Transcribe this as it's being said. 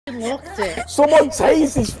looked it. Someone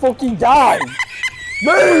tased this fucking guy!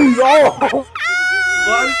 Move! Oh!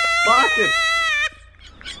 What? Barking!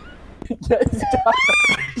 Get this guy.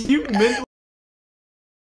 You mental.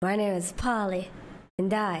 My name is Polly,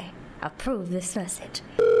 and I approve this message.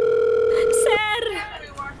 Sir!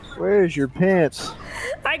 Where's your pants?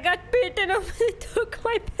 I got beaten up. They took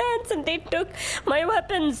my pants and they took my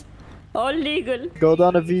weapons. All legal. Go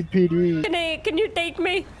down to VPD. Can you take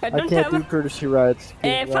me? I I can't do courtesy rides.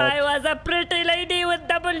 If I was a pretty lady with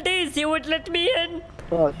double D's, you would let me in.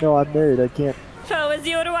 Oh, no, I'm married. I can't. If I was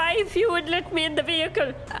your wife, you would let me in the vehicle.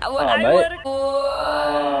 mate.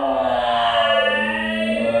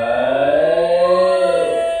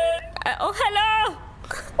 Oh, hello.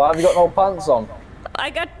 Why have you got no pants on? I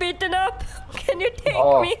got beaten up. Can you take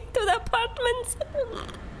me to the apartments?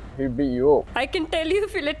 Who beat you up? I can tell you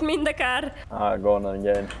if you let me in the car. Alright, go on then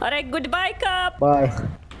again. Alright, goodbye, cop. Bye.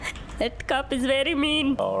 That cop is very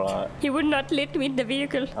mean. Alright. He would not let me in the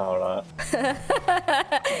vehicle. Alright.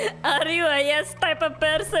 Are you a yes type of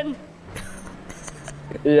person?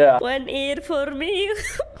 Yeah. One ear for me,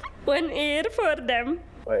 one ear for them.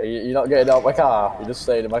 Wait, you're not getting out my car? You're just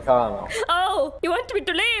staying in my car now? Oh, you want me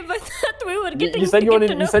to leave? I thought we were getting You said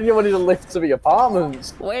you wanted a lift to the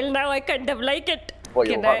apartments. Well, now I kind of like it. What,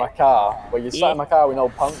 you like my car? Well, you sat in my car with no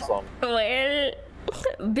pants on. Well,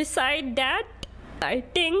 beside that, I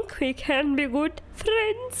think we can be good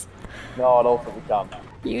friends. No, I don't think we can.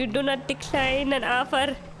 You do not decline an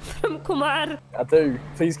offer from Komar. I do.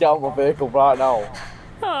 Please get out of my vehicle right now.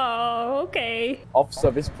 Oh, okay.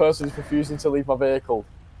 Officer, this person is refusing to leave my vehicle.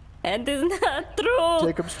 And it's not true.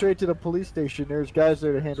 Take him straight to the police station. There's guys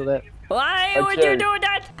there to handle that. Why would you do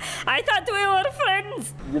that? I thought we were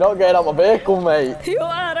friends. You're not getting out of my vehicle, mate. You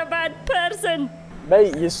are a bad person.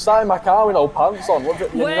 Mate, you sat in my car with no pants on. You're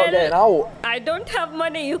not getting out. I don't have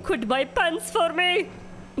money. You could buy pants for me.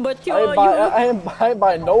 But I ain't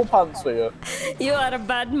buying no pants for you. You are a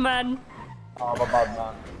bad man. I'm a bad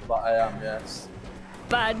man. But I am, yes.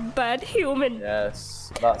 Bad human.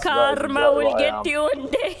 Yes. That's Karma will get you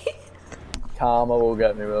one day. Karma will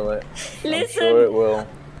get me, will it? Listen. I'm sure it will.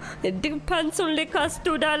 The pants only cost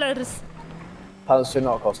 $2. Pants do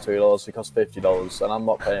not cost $2, they cost $50, and I'm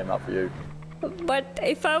not paying that for you. But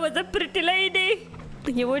if I was a pretty lady,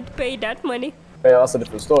 you would pay that money. Hey, that's a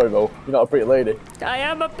different story, though. You're not a pretty lady. I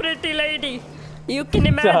am a pretty lady. You can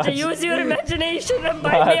imagine. Use your imagination and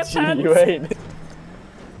buy me a pants. You ain't.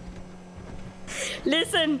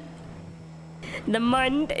 Listen. The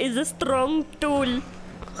mind is a strong tool.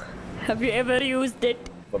 Have you ever used it?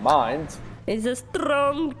 The mind? It's a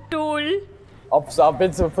strong tool. Officer, I've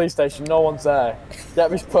been to the police station, no one's there. Get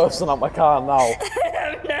this person out my car now.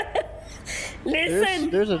 Listen.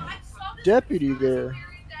 There's a deputy there.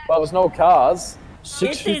 Well, there's no cars.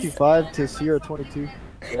 655 to Sierra 22. Yeah,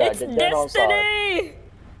 It's destiny.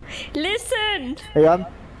 Listen. Hey, I'm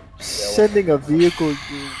sending a vehicle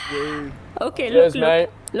your way. Okay, Cheers, look. mate.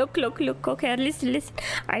 Look. Okay, listen.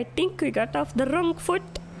 I think we got off the wrong foot.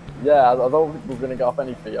 Yeah, I don't think we're gonna get off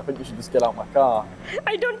anything. I think you should just get out my car.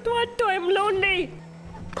 I don't want to. I'm lonely.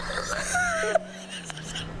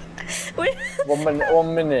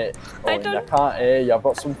 1 minute. Oh, I can't hear you. I've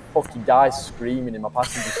got some fucking guy screaming in my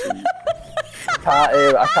passenger seat.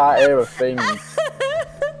 I can't hear a thing.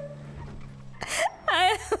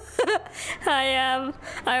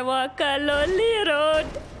 I walk a lonely road.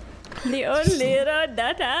 The only road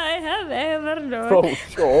that I have ever known. Bro,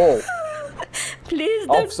 shut up. Please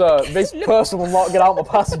don't. Officer, this person will not get out my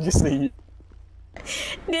passenger seat.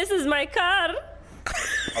 This is my car.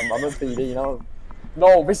 I'm a PD, you know.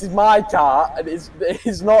 No, this is my car, and it's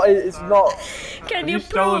not. Can you you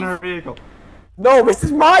stolen prove? her vehicle? No, this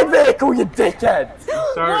is my vehicle, you dickhead! Sir,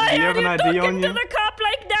 Why do you are have an you ID talking on to you? the cop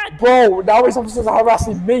like that? Bro, now his officers are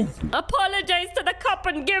harassing me. Apologize to the cop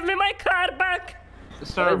and give me my car back.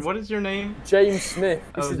 Sir, what is your name? James Smith,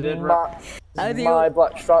 this Oh, is did my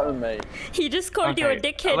black Stratton, mate. He just called you a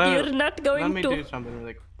dickhead. You're not going Let me to. do something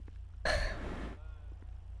really quick.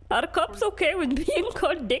 Are cops okay with being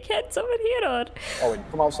called dickheads over here, or? Owen,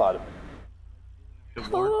 come outside of me. Good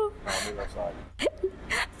lord. Oh, No, move outside.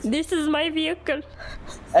 this is my vehicle.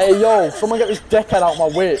 Hey, yo, someone get this dickhead out my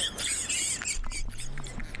way.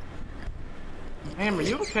 Ma'am, are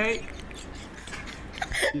you okay?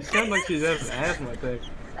 You sound like she's having asthma attack.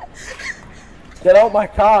 Get out my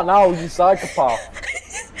car now, you psychopath.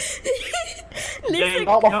 Listen,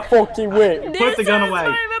 Out my fucking way. Put the gun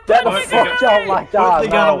away. Get the fuck out my car Put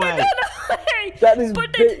the now. gun away. Get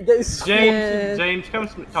this James, come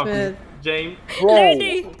talk to me. James. Bro,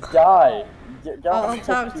 Lady. guy. Get out I'll the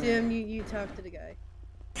talk to fucking- him. You talk to the guy.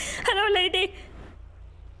 Hello, lady.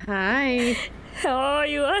 Hi. Oh,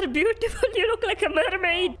 you are beautiful. You look like a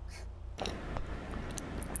mermaid.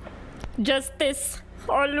 Justice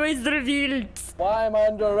always revealed. Why am I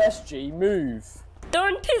under arrest, G? Move.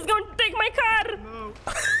 Don't. He's going to take my car. No.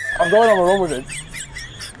 I'm going on a run with him.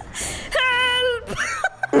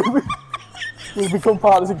 Help! We'll become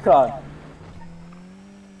partners in crime.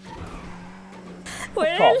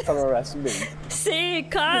 Well, Cops are arresting me. see,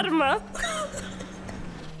 karma.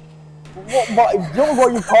 What, you know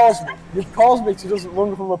what you've caused me? You've caused me to just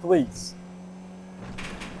run from the police.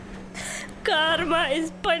 Karma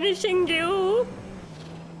is punishing you.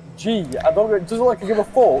 Gee, I don't. It doesn't look like I give a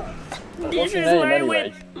fuck. This What's your is name my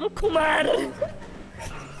anyway? whip. Komar.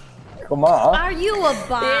 Komar? Are you a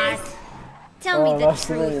bot? Yes. Tell me the Nice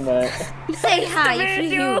to meet you, truth. mate. Say hi to if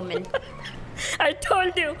meet you're you. human. I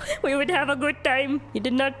told you we would have a good time. You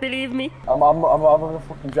did not believe me. I'm having a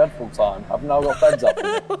fucking dreadful time. I've now got feds up.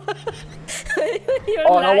 You're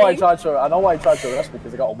Oh, I know why he lying. tried to. I know why he tried to arrest me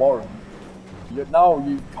because I got a warrant. Now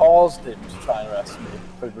you caused him to try and arrest me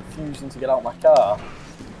for refusing to get out of my car.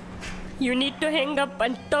 You need to hang up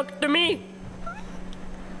and talk to me.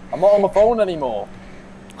 I'm not on the phone anymore.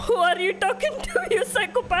 Who are you talking to, you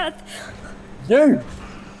psychopath? You.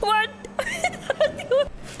 What?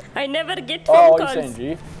 I never get Oh, phone what calls. are you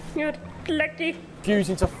saying, G? You're lucky.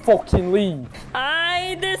 Refusing to fucking leave.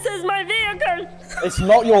 This is my vehicle. It's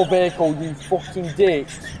not your vehicle, you fucking dick.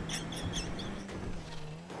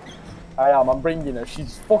 I'm bringing her.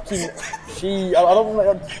 She's fucking. I don't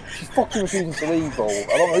know. She's fucking refusing to leave, bro. I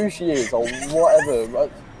don't know who she is or whatever.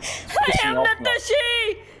 I am not a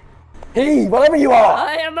she. He, whatever you are.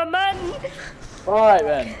 I am a man. Right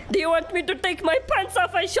then. Do you want me to take my pants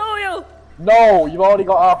off? I show you. No, you've already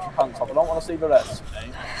got half your pants off. I don't want to see the rest,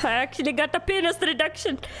 mate. I actually got a penis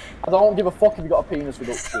reduction. I don't give a fuck if you got a penis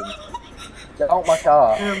reduction. Get out my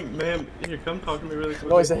car. Ma'am, here, come talk to me really quickly.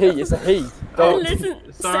 No, it's a he. It's a he. Don't.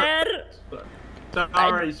 Listen, Sorry. sir.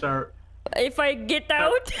 Sorry, sir. If I get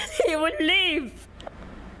out, he will leave.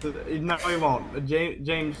 No, he won't.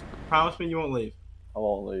 James, promise me you won't leave. I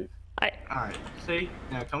won't leave. Alright, see?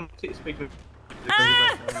 Now come speak to me.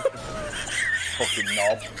 Ah! Fucking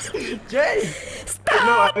knob. James!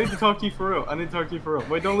 No, I need to talk to you for real.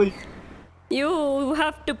 Wait, don't leave. You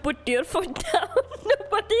have to put your foot down.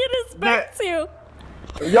 Nobody respects you.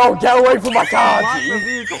 Yo, get away from my car, Lock the G.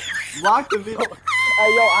 vehicle. Lock the vehicle.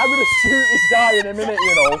 Hey, yo, I'm gonna shoot this guy in a minute,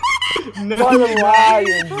 you know. No, Why you're am not. I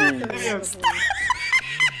lying, G?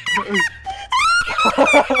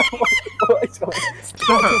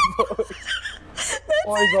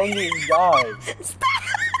 What is wrong with this guy?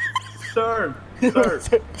 Sir. Get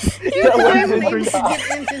away from my car.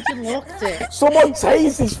 Locked it. Someone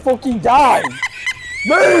tase this fucking guy!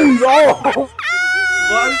 Move! Oh!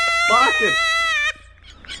 What? Lock it.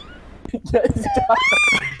 Get this guy,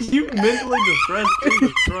 You mentally distressed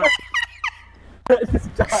Jesus Christ. get this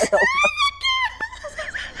guy out.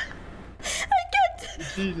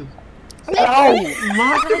 Jesus. Ow!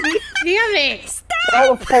 Lock the vehicle. Damn it! Get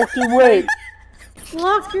out the fucking way!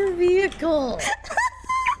 Lock your vehicle!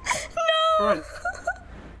 Right.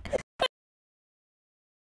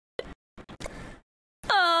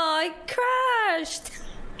 Oh, I crashed.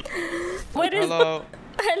 Where is Hello.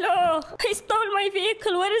 Hello. He stole my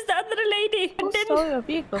vehicle. Where is the other lady? Who stole your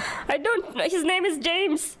vehicle? I don't know. His name is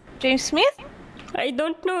James. James Smith? I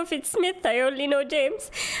don't know if it's Smith. I only know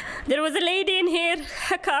James. There was a lady in here,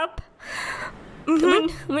 a cop.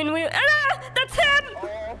 When we that's him!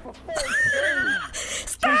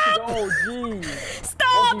 Stop! Oh, jeez.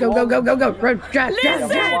 Stop! Go, drive,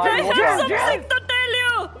 Listen, I have something to tell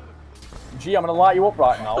you. Gee, I'm gonna light you up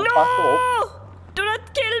right now. Back up. No! Do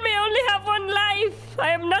not kill me. I only have one life. I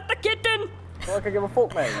am not a kitten. Well, I can give a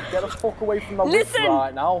fuck, mate. Get the fuck away from my whip Listen.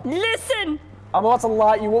 right now. Listen. I'm about to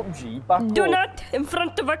light you up, G. Back Do up. not in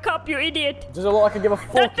front of a cop, you idiot. Does it look like I give a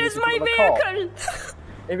fuck? That if is it's in my front of a cop? vehicle.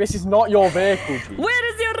 If this is not your vehicle, G.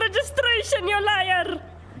 Where is your registration, you liar?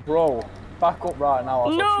 Bro, back up right now.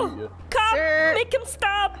 I'll shoot you. No. Cop, Sir. make him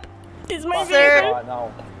stop. It is my Back Sir. up right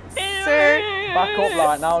now. vehicle. Sir. Back up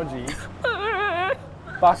right now, G.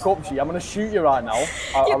 Back up, G. I'm gonna shoot you right now.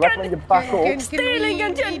 I You recommend you back up. Stealing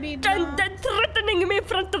and threatening me in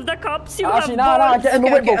front of the cops. You Actually, have no, balls. get in the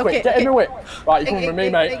whip, Okay, real quick. okay, Get in the okay. whip. Right, you come with me,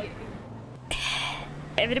 mate.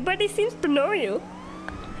 Everybody seems to know you.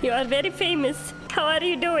 You are very famous. How are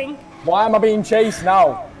you doing? Why am I being chased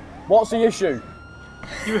now? What's the issue?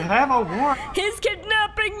 You have a warrant. He's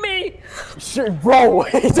kidnapping me. Shit, bro,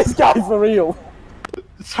 is this guy for real?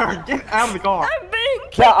 Sir, get out of the car. I'm being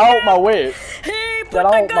Get out kidnapped. my whip. He put Get a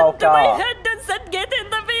out gun my to my car. head and said, "Get in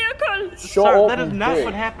the vehicle." Shut Sir, up, that is you not dick.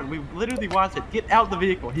 what happened. We literally watched it. Get out the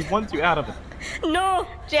vehicle. He wants you out of it. No,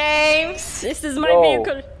 James! this is my Yo.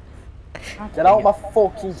 vehicle. Get out of my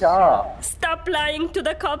fucking car. Stop lying to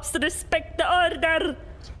the cops. Respect the order.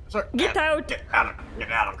 Sir, Get out. Get out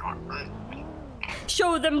of the car.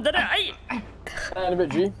 Show them that I... In a bit,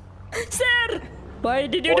 G. Sir! Why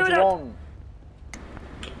did you What do do you that? want?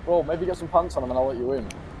 Bro, maybe get some pants on and I'll let you in.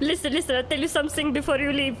 Listen, I'll tell you something before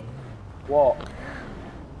you leave. What?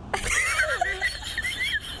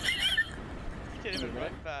 Can't even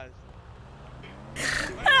run fast.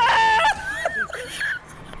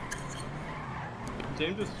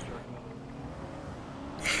 James just struck me.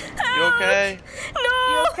 You okay? No!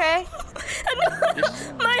 You okay?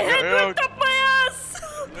 My head You're went up my ass!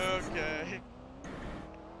 You okay?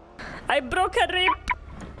 I broke a rib.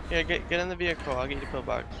 Yeah, get in the vehicle. I'll get you the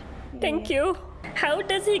pillbox. Thank you. How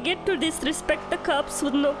does he get to disrespect the cops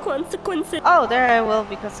with no consequences? Oh, there will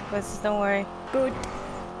be consequences, don't worry. Good.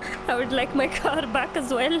 I would like my car back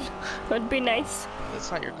as well. Would be nice. That's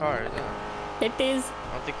not your car, is it? It is.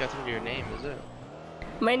 I don't think that's under your name, is it?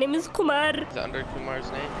 My name is Komar. Is it under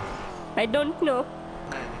Kumar's name? I don't know.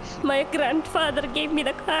 My grandfather gave me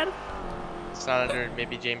the car. It's not under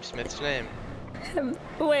maybe James Smith's name.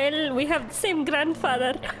 Well, we have the same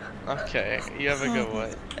grandfather. Okay, you have a good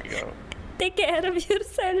one. Go. Take care of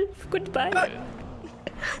yourself. Goodbye.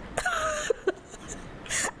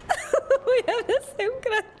 We have the same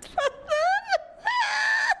grandfather.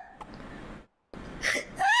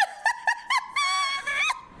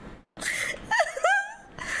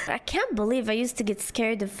 I can't believe I used to get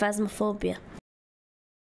scared of phasmophobia.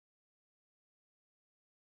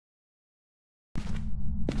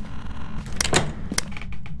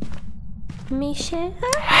 Misha?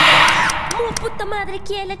 Oh, puta madre,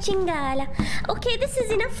 que la chingala. Okay, this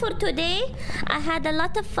is enough for today. I had a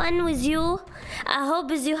lot of fun with you. I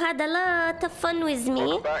hope you had a lot of fun with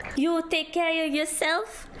me. You take care of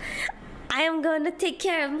yourself. I am going to take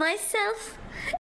care of myself.